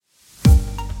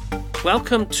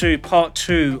Welcome to part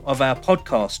 2 of our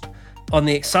podcast on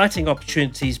the exciting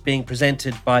opportunities being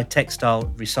presented by Textile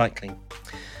Recycling.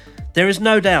 There is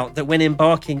no doubt that when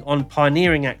embarking on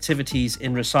pioneering activities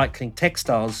in recycling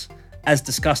textiles, as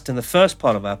discussed in the first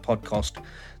part of our podcast,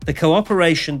 the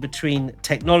cooperation between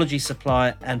technology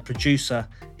supplier and producer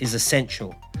is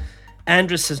essential.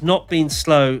 Andritz has not been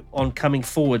slow on coming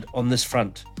forward on this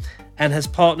front and has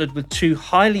partnered with 2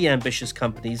 highly ambitious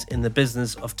companies in the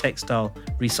business of textile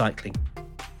recycling.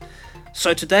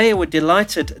 So today we're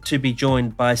delighted to be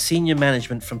joined by senior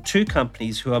management from 2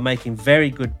 companies who are making very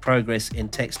good progress in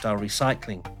textile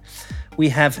recycling. We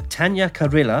have Tanya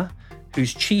Karila,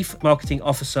 who's Chief Marketing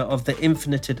Officer of the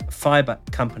Infinited Fiber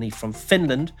company from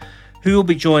Finland, who will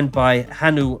be joined by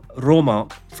Hannu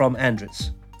Romark from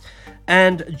Andritz.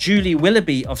 And Julie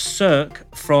Willoughby of Cirque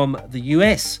from the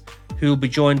US, who will be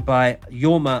joined by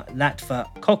Jorma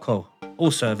Latva-Koko,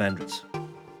 also of Andritz.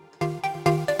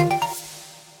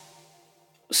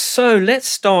 So let's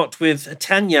start with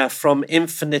Tanya from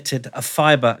Infinited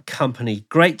Fiber company.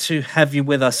 Great to have you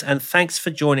with us and thanks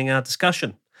for joining our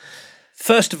discussion.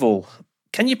 First of all,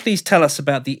 can you please tell us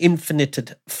about the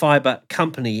Infinited Fiber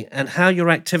company and how your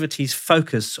activities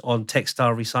focus on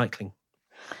textile recycling?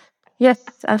 Yes,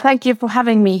 thank you for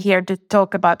having me here to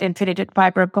talk about Infinited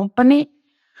Fiber company.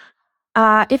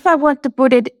 If I want to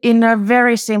put it in a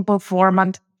very simple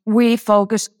format, we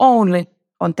focus only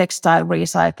on textile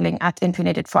recycling at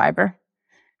Infinited Fiber.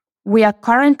 We are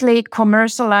currently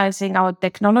commercializing our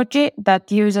technology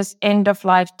that uses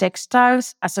end-of-life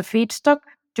textiles as a feedstock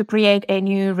to create a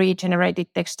new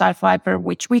regenerated textile fiber,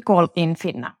 which we call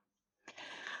Infinna.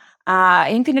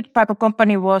 Infinited Fiber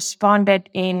company was founded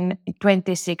in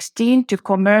 2016 to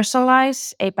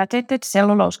commercialize a patented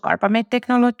cellulose carbamate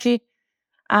technology.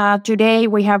 Today,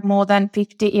 we have more than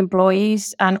 50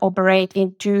 employees and operate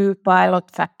in 2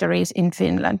 pilot factories in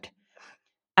Finland.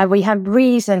 And we have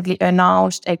recently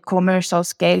announced a commercial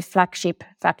scale flagship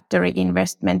factory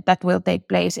investment that will take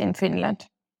place in Finland.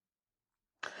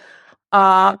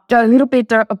 A little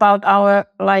bit about our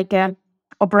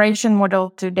operation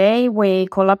model today. We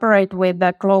collaborate with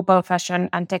the global fashion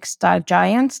and textile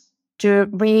giants to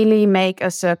really make a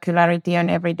circularity an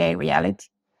everyday reality.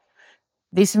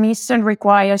 This mission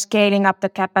requires scaling up the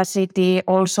capacity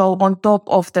also on top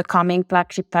of the coming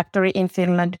flagship factory in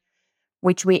Finland,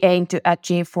 which we aim to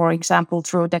achieve, for example,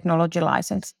 through technology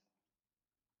license.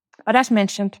 But as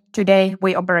mentioned, today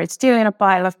we operate still in a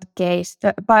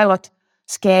pilot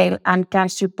scale and can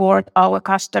support our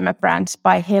customer brands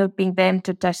by helping them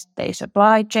to test their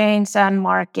supply chains and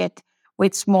market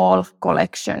with small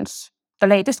collections. The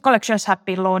latest collections have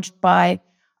been launched by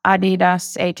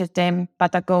Adidas, H&M,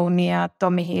 Patagonia,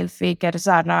 Tommy Hilfiger,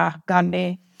 Zara,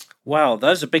 Gandhi. Wow,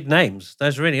 those are big names.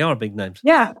 Those really are big names.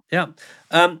 Yeah.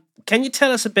 Can you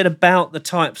tell us a bit about the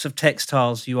types of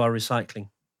textiles you are recycling?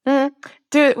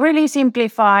 To really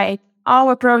simplify,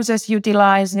 our process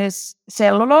utilizes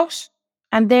cellulose,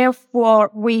 and therefore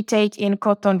we take in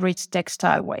cotton-rich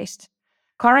textile waste.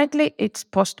 Currently, it's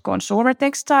post-consumer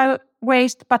textile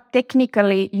waste, but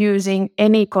technically using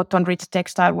any cotton-rich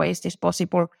textile waste is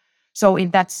possible. So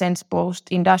in that sense,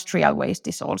 post-industrial waste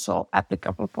is also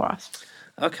applicable for us.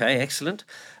 Okay, excellent.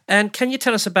 And can you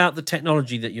tell us about the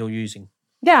technology that you're using?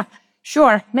 Yeah,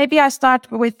 sure. Maybe I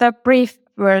start with the brief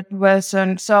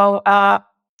version. So our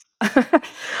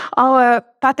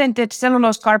patented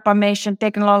cellulose carbamation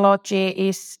technology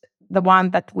is the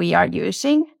one that we are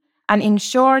using. And in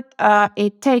short,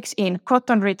 it takes in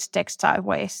cotton-rich textile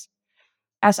waste,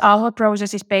 as our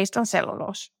process is based on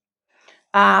cellulose.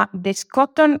 This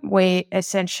cotton we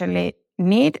essentially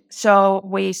need, so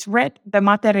we shred the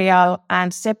material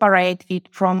and separate it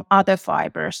from other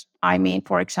fibers. I mean,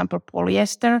 for example,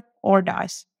 polyester or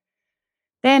dyes.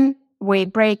 Then we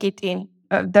break it in.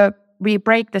 We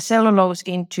break the cellulose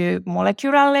into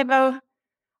molecular level,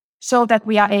 so that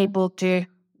we are able to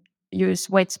use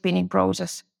wet spinning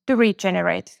process to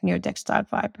regenerate new textile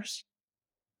fibers.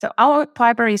 So our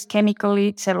fiber is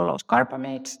chemically cellulose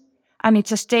carbamate, and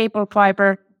it's a stable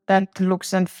fiber that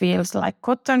looks and feels like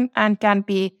cotton and can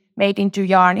be made into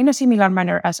yarn in a similar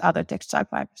manner as other textile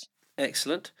fibers.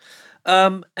 Excellent.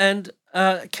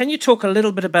 Can you talk a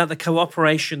little bit about the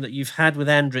cooperation that you've had with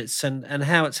Andritz and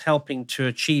how it's helping to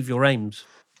achieve your aims?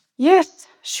 Yes,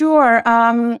 sure.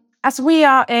 As we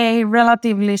are a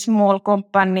relatively small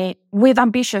company with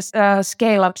ambitious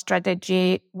scale-up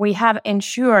strategy, we have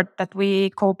ensured that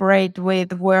we cooperate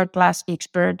with world-class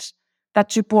experts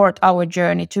that support our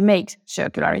journey to make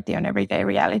circularity an everyday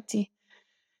reality.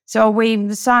 So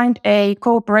we signed a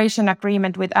cooperation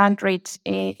agreement with Andritz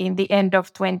in the end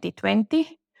of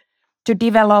 2020. to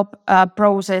develop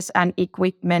process and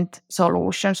equipment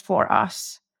solutions for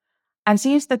us. And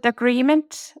since that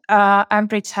agreement,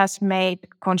 Andritz has made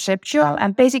conceptual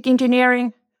and basic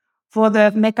engineering for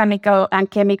the mechanical and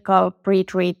chemical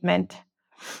pre-treatment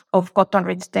of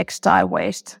cotton-rich textile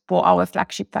waste for our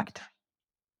flagship factory.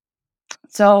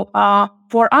 So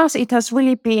for us, it has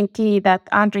really been key that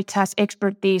Andritz has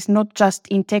expertise not just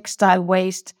in textile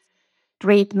waste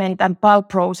treatment and bulk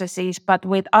processes, but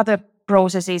with other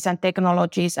processes and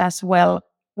technologies as well,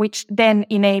 which then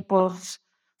enables,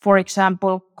 for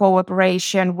example,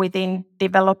 cooperation within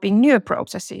developing new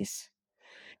processes.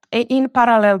 In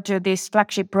parallel to this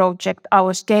flagship project,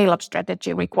 our scale-up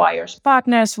strategy requires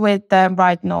partners with the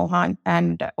right know-how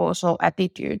and also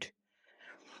attitude.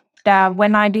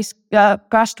 When I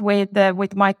discussed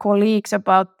with my colleagues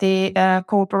about the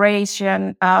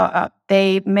cooperation,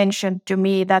 they mentioned to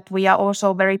me that we are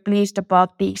also very pleased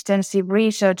about the extensive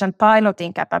research and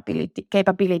piloting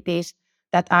capabilities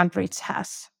that Andritz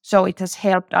has. So it has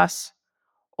helped us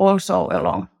also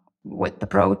along with the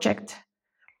project.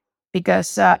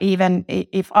 Because even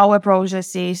if our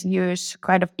processes use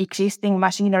kind of existing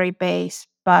machinery base,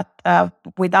 but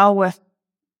with our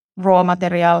raw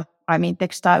material, I mean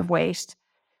textile waste,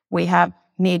 we have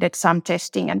needed some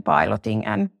testing and piloting,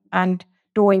 and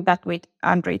doing that with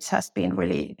Andritz has been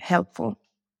really helpful.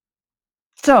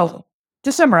 So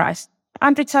to summarize,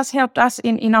 Andritz has helped us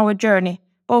in our journey,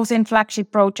 both in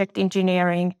flagship project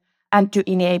engineering and to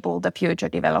enable the future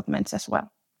developments as well.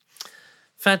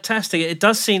 Fantastic. It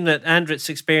does seem that Andritz's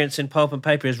experience in pulp and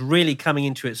paper is really coming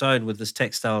into its own with this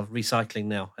textile recycling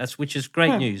now, which is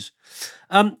great news.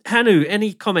 Hannu,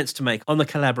 any comments to make on the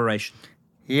collaboration?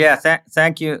 Yeah,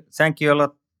 thank you a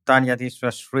lot, Tanya. This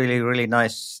was really, really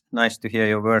nice to hear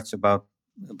your words about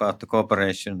the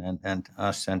cooperation and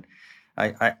us. And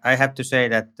I have to say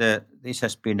that this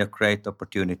has been a great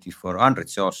opportunity for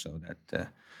Andritz also.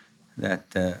 That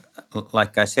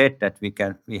like I said, that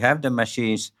we have the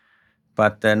machines.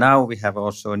 But now we have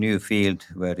also a new field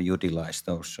where to utilize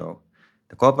those. So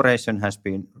the cooperation has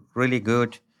been really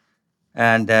good,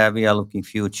 and we are looking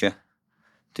future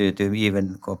to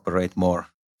even cooperate more.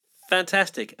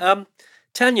 Fantastic.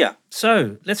 Tanya,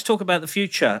 so let's talk about the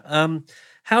future.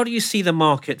 How do you see the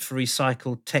market for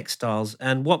recycled textiles,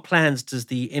 and what plans does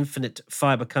the Infinite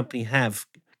Fiber Company have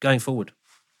going forward?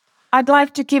 I'd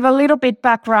like to give a little bit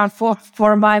background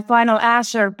for my final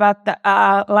answer, but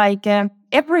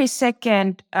every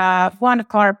second, one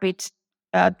garbage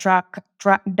truck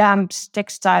dumps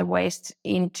textile waste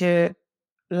into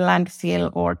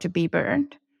landfill or to be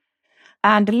burned.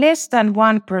 And less than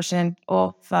 1%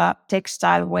 of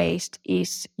textile waste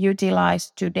is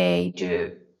utilized today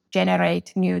to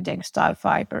generate new textile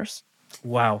fibers.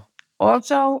 Wow.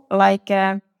 Also,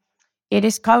 it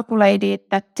is calculated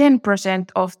that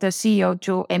 10% of the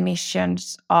CO2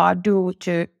 emissions are due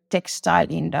to textile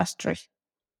industry.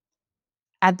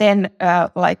 And then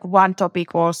one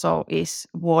topic also is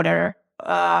water.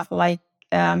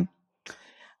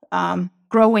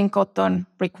 Growing cotton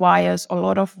requires a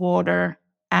lot of water,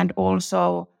 and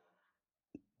also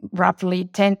roughly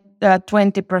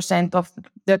 20% of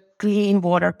the clean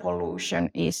water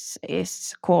pollution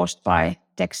is caused by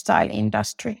textile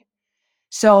industry.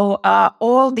 So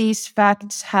all these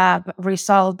facts have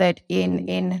resulted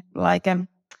in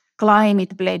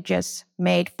climate pledges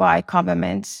made by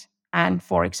governments and,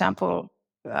 for example,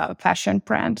 fashion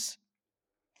brands.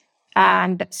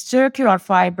 And circular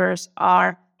fibers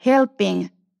are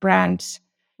helping brands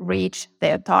reach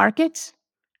their targets.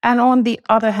 And on the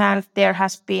other hand, there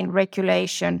has been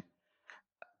regulation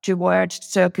towards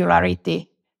circularity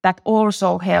that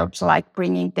also helps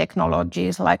bringing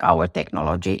technologies like our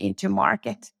technology into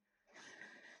market.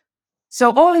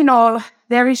 So all in all,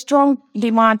 there is strong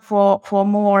demand for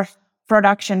more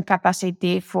production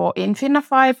capacity for Infinite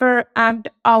Fiber, and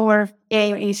our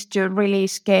aim is to really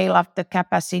scale up the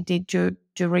capacity to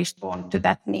respond to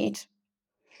that need.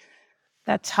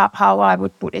 That's how I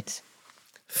would put it.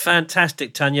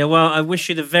 Fantastic, Tanya. Well, I wish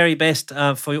you the very best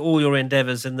for all your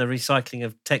endeavours in the recycling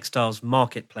of textiles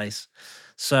marketplace.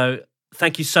 So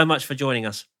thank you so much for joining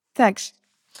us. Thanks.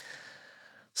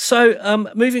 So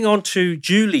moving on to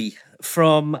Julie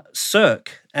from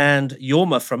Cirque and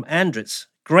Jorma from Andritz.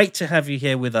 Great to have you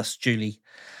here with us, Julie.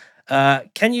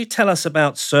 Can you tell us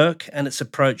about Cirque and its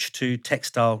approach to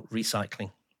textile recycling?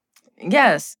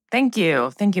 Yes, thank you.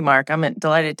 Thank you, Mark. I'm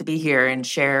delighted to be here and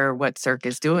share what Cirque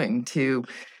is doing to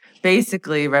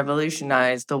basically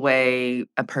revolutionize the way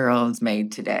apparel is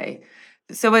made today.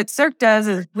 So what Cirque does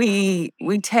is we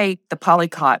take the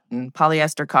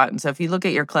polyester cotton. So if you look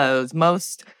at your clothes,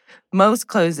 most most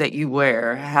clothes that you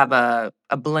wear have a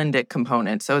blended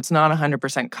component. So it's not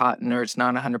 100% cotton or it's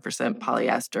not 100%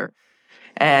 polyester.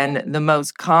 And the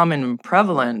most common and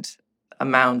prevalent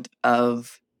amount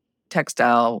of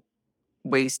textile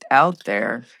waste out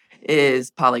there is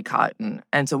polycotton.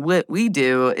 And so what we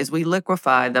do is we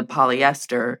liquefy the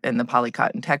polyester in the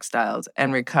polycotton textiles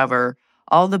and recover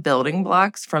all the building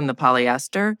blocks from the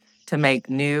polyester to make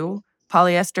new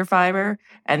polyester fiber.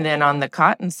 And then on the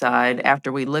cotton side,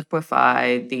 after we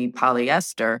liquefy the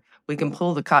polyester, we can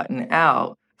pull the cotton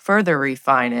out, further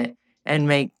refine it, and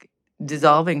make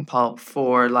dissolving pulp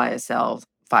for lyocell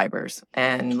fibers.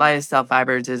 And lyocell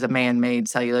fibers is a man-made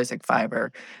cellulosic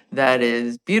fiber that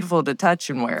is beautiful to touch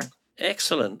and wear.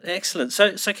 Excellent.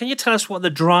 So can you tell us what the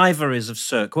driver is of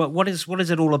Circ? What is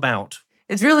it all about?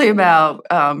 It's really about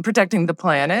protecting the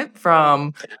planet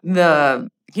from the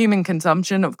human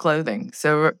consumption of clothing.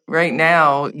 So right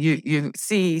now, you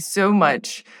see so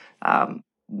much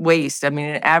waste. I mean,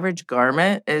 an average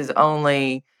garment is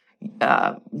only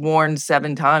worn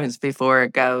 7 times before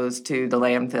it goes to the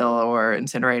landfill or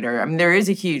incinerator. I mean, there is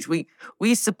a huge,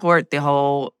 we support the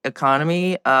whole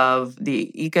economy of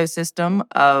the ecosystem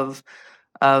of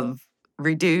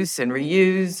reduce and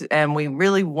reuse, and we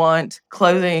really want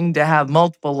clothing to have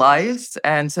multiple lives.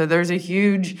 And so there's a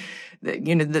huge,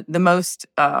 the most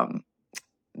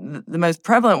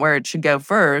prevalent where it should go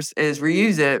first is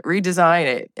reuse it, redesign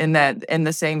it in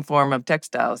the same form of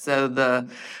textile. So the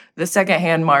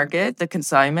secondhand market, the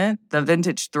consignment, the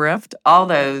vintage thrift, all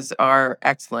those are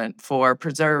excellent for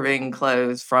preserving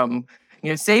clothes from,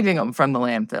 saving them from the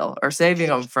landfill or saving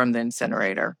them from the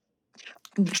incinerator.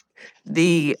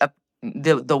 The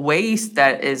waste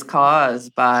that is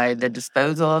caused by the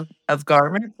disposal of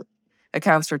garments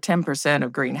accounts for 10%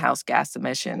 of greenhouse gas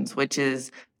emissions, which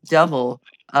is double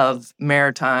of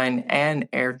maritime and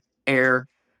air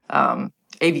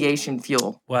aviation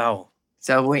fuel. Wow.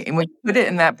 So when we put it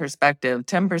in that perspective,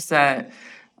 10%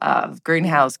 of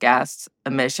greenhouse gas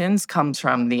emissions comes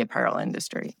from the apparel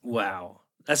industry. Wow.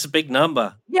 That's a big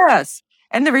number. Yes.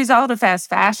 And the result of fast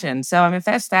fashion. So, I mean,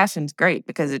 fast fashion's great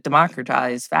because it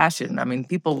democratized fashion. I mean,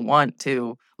 people want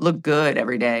to look good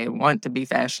every day, want to be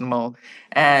fashionable.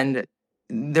 And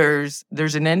there's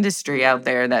an industry out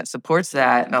there that supports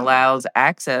that and allows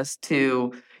access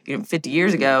to, 50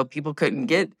 years ago, people couldn't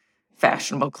get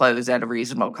fashionable clothes at a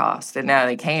reasonable cost. And now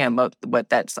they can. But what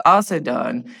that's also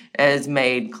done is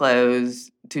made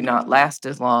clothes to not last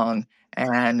as long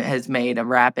and has made a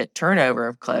rapid turnover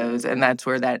of clothes. And that's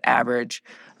where that average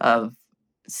of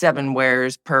 7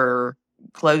 wears per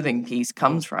clothing piece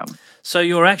comes from. So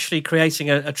you're actually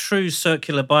creating a true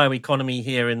circular bioeconomy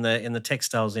here in the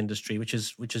textiles industry, which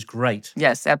is great.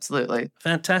 Yes, absolutely.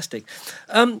 Fantastic.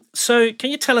 So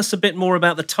can you tell us a bit more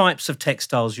about the types of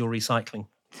textiles you're recycling?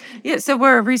 Yeah, so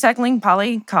we're recycling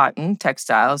polycotton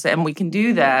textiles, and we can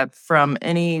do that from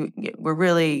we're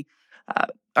really,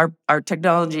 our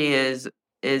technology is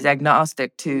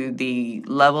agnostic to the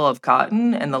level of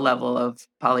cotton and the level of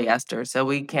polyester. So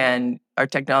our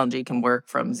technology can work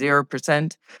from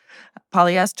 0%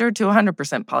 polyester to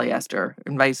 100% polyester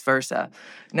and vice versa.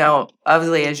 Now,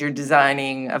 obviously, as you're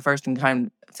designing a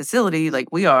first-in-kind facility like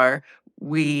we are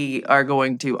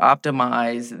going to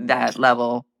optimize that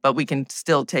level, but we can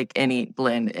still take any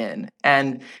blend in.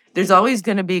 And there's always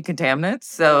going to be contaminants.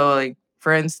 So, like,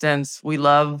 for instance, we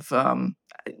love,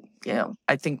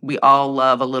 I think we all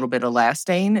love a little bit of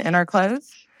elastane in our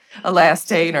clothes.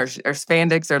 Elastane or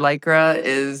spandex or lycra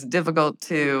is difficult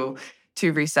to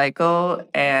recycle,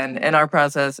 and in our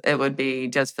process, it would be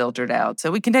just filtered out. So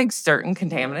we can take certain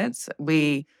contaminants.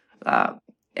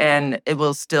 And it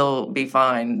will still be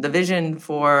fine. The vision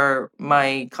for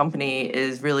my company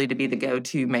is really to be the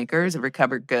go-to makers of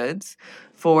recovered goods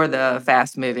for the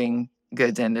fast-moving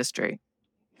goods industry.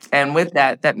 And with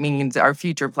that means our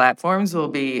future platforms will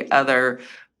be other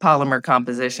polymer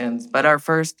compositions. But our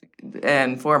first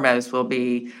and foremost will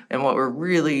be, and what we're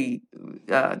really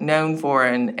known for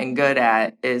and good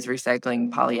at, is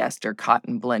recycling polyester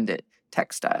cotton blended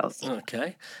textiles.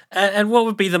 Okay. And what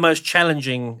would be the most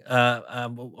challenging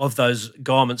of those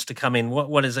garments to come in?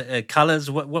 What is it?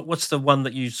 Colors? What's the one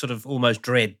that you sort of almost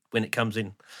dread when it comes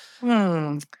in?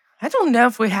 I don't know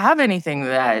if we have anything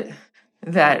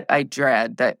that I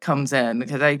dread that comes in,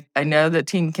 because I know the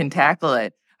team can tackle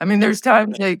it. I mean, there's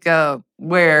times like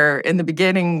where in the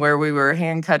beginning where we were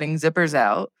hand cutting zippers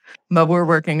out, but we're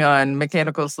working on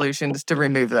mechanical solutions to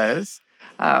remove those.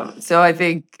 So I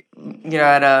think,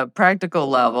 at a practical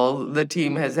level, the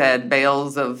team has had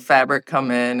bales of fabric come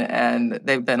in and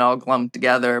they've been all clumped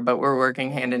together, but we're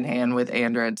working hand in hand with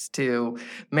Andritz to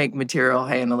make material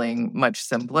handling much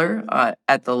simpler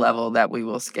at the level that we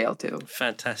will scale to.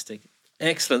 Fantastic.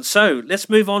 Excellent. So let's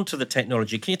move on to the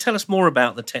technology. Can you tell us more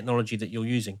about the technology that you're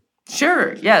using?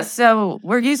 Sure. Yes. So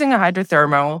we're using a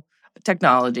hydrothermal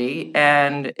technology,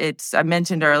 and I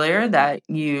mentioned earlier that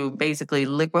you basically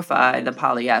liquefy the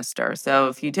polyester. So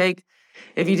if you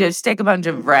just take a bunch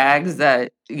of rags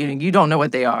that you don't know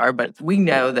what they are, but we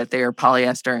know that they are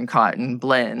polyester and cotton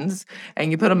blends,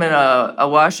 and you put them in a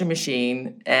washing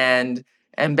machine, and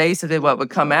basically what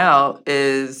would come out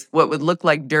is what would look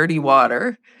like dirty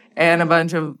water and a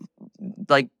bunch of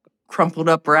like crumpled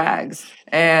up rags,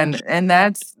 and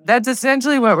that's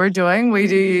essentially what we're doing. We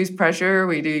do use pressure.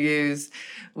 We do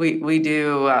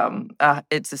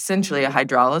it's essentially a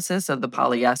hydrolysis of the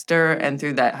polyester, and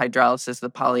through that hydrolysis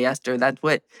of the polyester,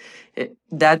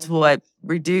 that's what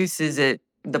reduces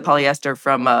the polyester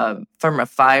from a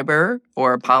fiber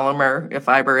or a polymer. If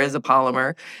fiber is a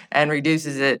polymer, and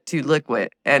reduces it to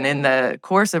liquid. And in the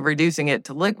course of reducing it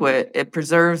to liquid, it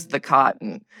preserves the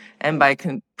cotton. And by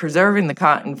preserving the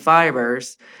cotton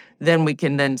fibers, then we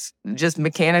can just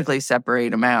mechanically separate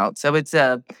them out. So it's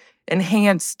a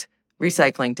enhanced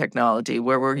recycling technology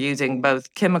where we're using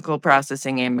both chemical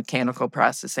processing and mechanical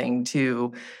processing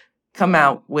to come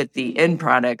out with the end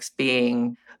products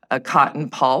being a cotton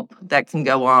pulp that can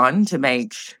go on to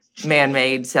make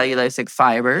man-made cellulosic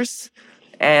fibers.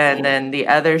 And then the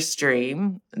other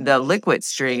stream, the liquid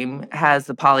stream, has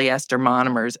the polyester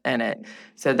monomers in it.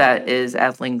 So that is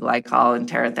ethylene glycol and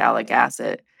terephthalic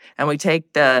acid. And we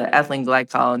take the ethylene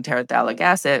glycol and terephthalic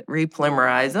acid,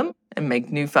 repolymerize them, and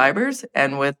make new fibers.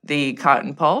 And with the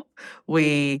cotton pulp,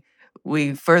 we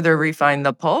further refine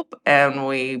the pulp, and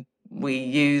we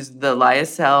use the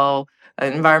lyocell,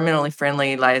 environmentally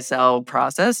friendly lyocell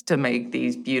process to make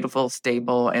these beautiful,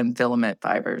 stable, and filament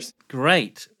fibers.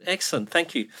 Great. Excellent.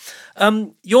 Thank you.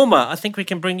 Jorma, I think we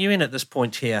can bring you in at this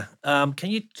point here.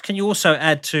 Can you also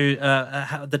add to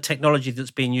the technology that's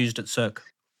being used at Circ?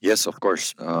 Yes, of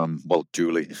course. Well,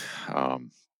 Julie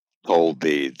told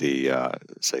the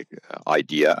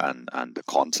idea and the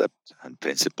concept and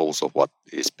principles of what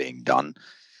is being done.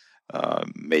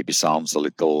 Maybe sounds a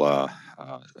little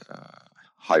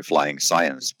high-flying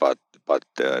science, but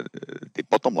the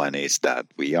bottom line is that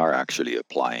we are actually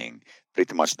applying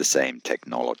pretty much the same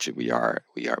technology we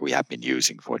have been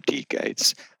using for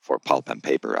decades for pulp and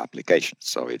paper applications.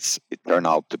 So it turned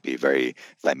out to be very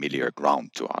familiar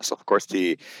ground to us. Of course,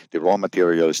 the raw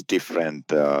material is different.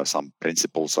 Some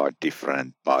principles are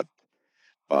different, but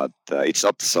it's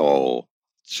not so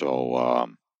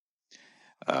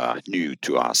new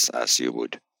to us as you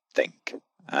would think.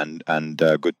 And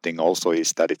a good thing also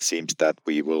is that it seems that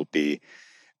we will be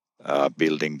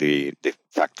building the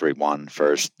Factory 1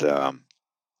 first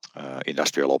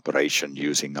industrial operation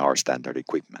using our standard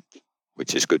equipment,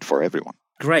 which is good for everyone.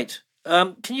 Great.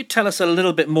 Can you tell us a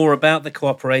little bit more about the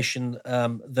cooperation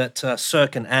that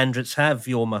Circ and Andritz have,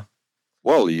 Jorma?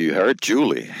 Well, you heard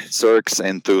Julie. Circ's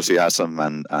enthusiasm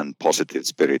and positive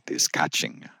spirit is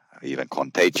catching, even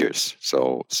contagious.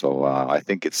 So I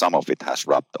think some of it has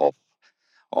rubbed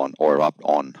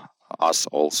on us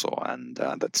also, and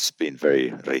that's been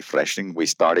very refreshing. We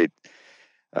started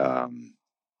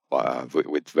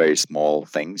with very small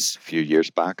things a few years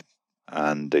back,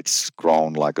 and it's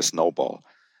grown like a snowball.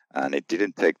 And it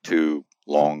didn't take too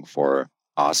long for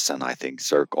us, and I think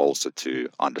Circ also, to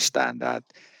understand that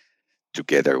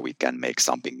together we can make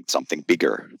something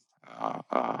bigger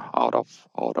out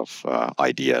of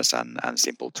ideas and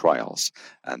simple trials.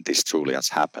 And this truly has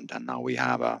happened, and now we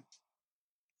have a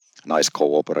nice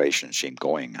cooperation scheme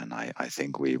going, and I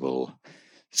think we will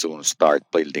soon start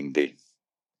building the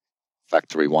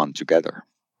Factory 1 together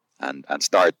and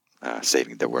start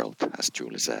saving the world, as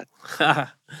Julie said.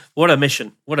 What a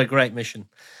mission. What a great mission.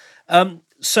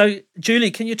 So,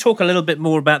 Julie, can you talk a little bit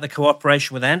more about the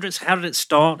cooperation with Andritz? How did it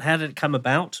start? How did it come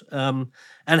about? And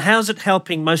how's it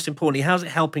helping, most importantly, how's it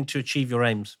helping to achieve your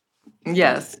aims?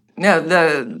 Yes. No,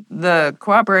 the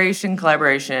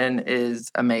collaboration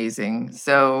is amazing.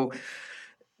 So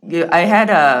I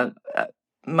had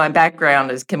my background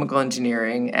is chemical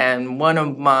engineering, and one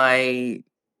of my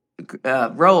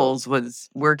roles was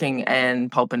working in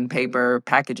pulp and paper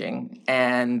packaging,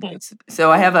 and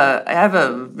so I have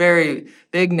a very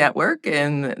big network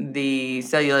in the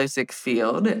cellulosic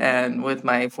field, and with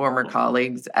my former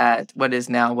colleagues at what is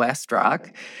now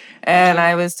Westrock, and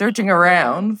I was searching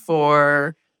around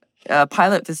for a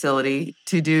pilot facility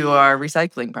to do our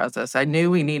recycling process. I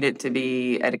knew we needed to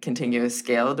be at a continuous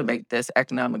scale to make this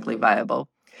economically viable.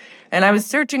 And I was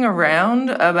searching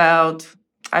around about,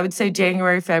 I would say,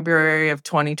 January, February of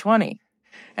 2020.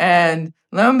 And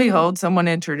lo and behold, someone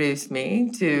introduced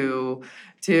me to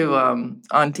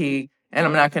Auntie, and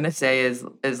I'm not going to say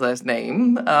his last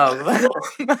name,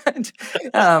 but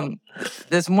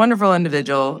this wonderful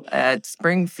individual at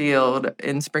Springfield,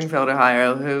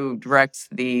 Ohio, who directs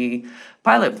the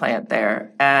pilot plant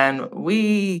there. And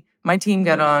my team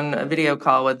got on a video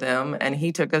call with him, and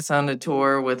he took us on a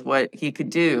tour with what he could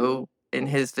do in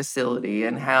his facility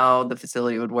and how the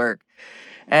facility would work.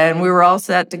 And we were all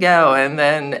set to go. And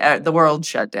then the world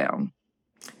shut down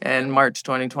in March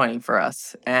 2020 for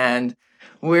us. And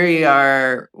we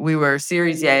were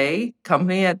Series A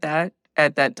company at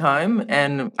that time.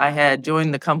 And I had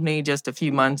joined the company just a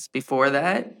few months before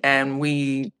that. And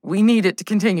we needed to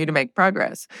continue to make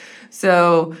progress.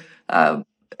 So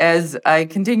as I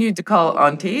continued to call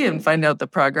Auntie and find out the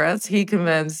progress, he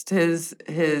convinced his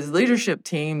leadership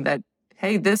team that,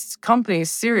 hey, this company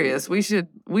is serious. We should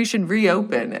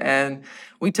reopen. And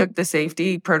we took the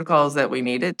safety protocols that we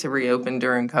needed to reopen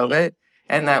during COVID.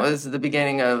 And that was the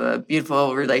beginning of a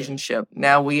beautiful relationship.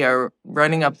 Now we are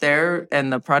running up there,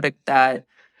 and the product that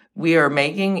we are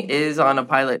making is on a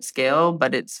pilot scale,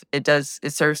 but it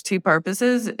serves two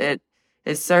purposes. It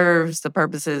serves the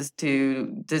purposes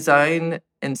to design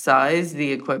and size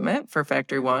the equipment for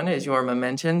Factory 1, as Jorma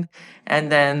mentioned.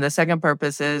 And then the second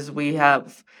purpose is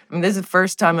this is the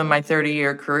first time in my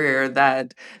 30-year career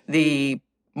that the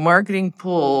marketing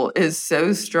pool is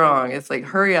so strong. It's like,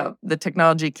 hurry up. The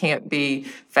technology can't be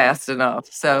fast enough.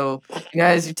 So, you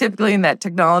guys, you're typically in that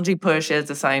technology push as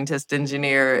a scientist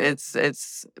engineer.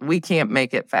 We can't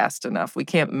make it fast enough. We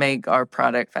can't make our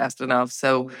product fast enough.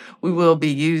 So we will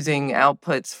be using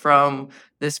outputs from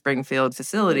the Springfield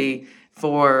facility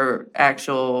for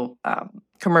actual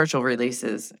commercial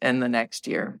releases in the next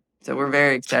year. So we're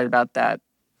very excited about that.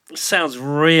 Sounds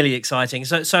really exciting.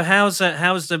 So how's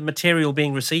the material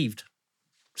being received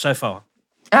so far?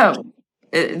 Oh,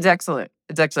 it's excellent.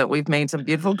 It's excellent. We've made some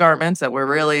beautiful garments that we're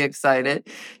really excited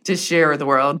to share with the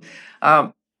world.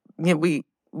 We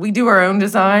do our own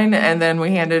design, and then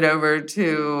we hand it over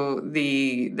to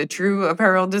the true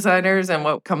apparel designers, and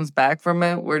what comes back from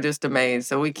it, we're just amazed.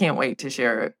 So we can't wait to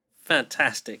share it.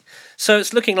 Fantastic. So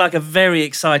it's looking like a very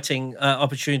exciting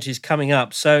opportunities coming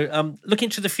up. So looking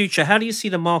to the future, how do you see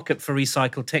the market for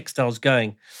recycled textiles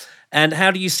going? And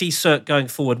how do you see CERC going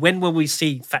forward? When will we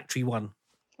see Factory 1?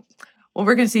 Well,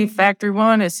 we're going to see Factory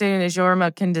 1 as soon as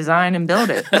Jorma can design and build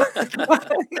it.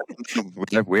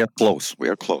 We are close. We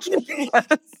are close. Yes.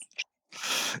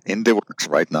 In the works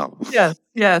right now.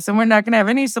 Yes, and we're not going to have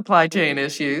any supply chain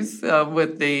issues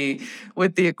with the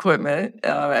equipment.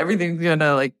 Everything's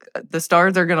gonna the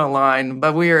stars are gonna align,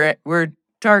 but we're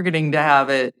targeting to have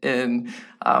it in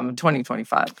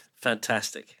 2025.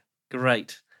 Fantastic,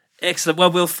 great, excellent.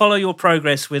 Well, we'll follow your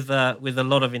progress with a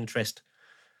lot of interest.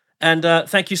 And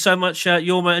thank you so much,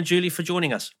 Jorma and Julie, for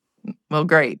joining us. Well,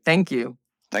 great, thank you.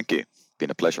 Thank you. Been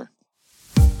a pleasure.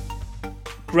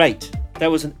 Great. That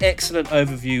was an excellent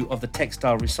overview of the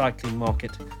textile recycling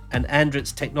market and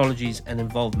Andritz technologies and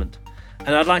involvement.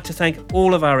 And I'd like to thank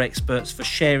all of our experts for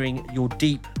sharing your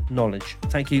deep knowledge.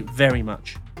 Thank you very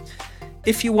much.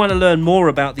 If you want to learn more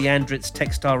about the Andritz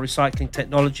textile recycling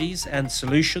technologies and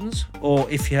solutions, or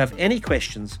if you have any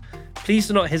questions, please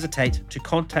do not hesitate to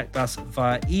contact us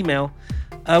via email,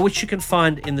 which you can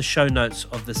find in the show notes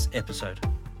of this episode.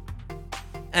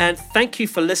 And thank you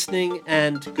for listening,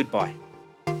 and goodbye.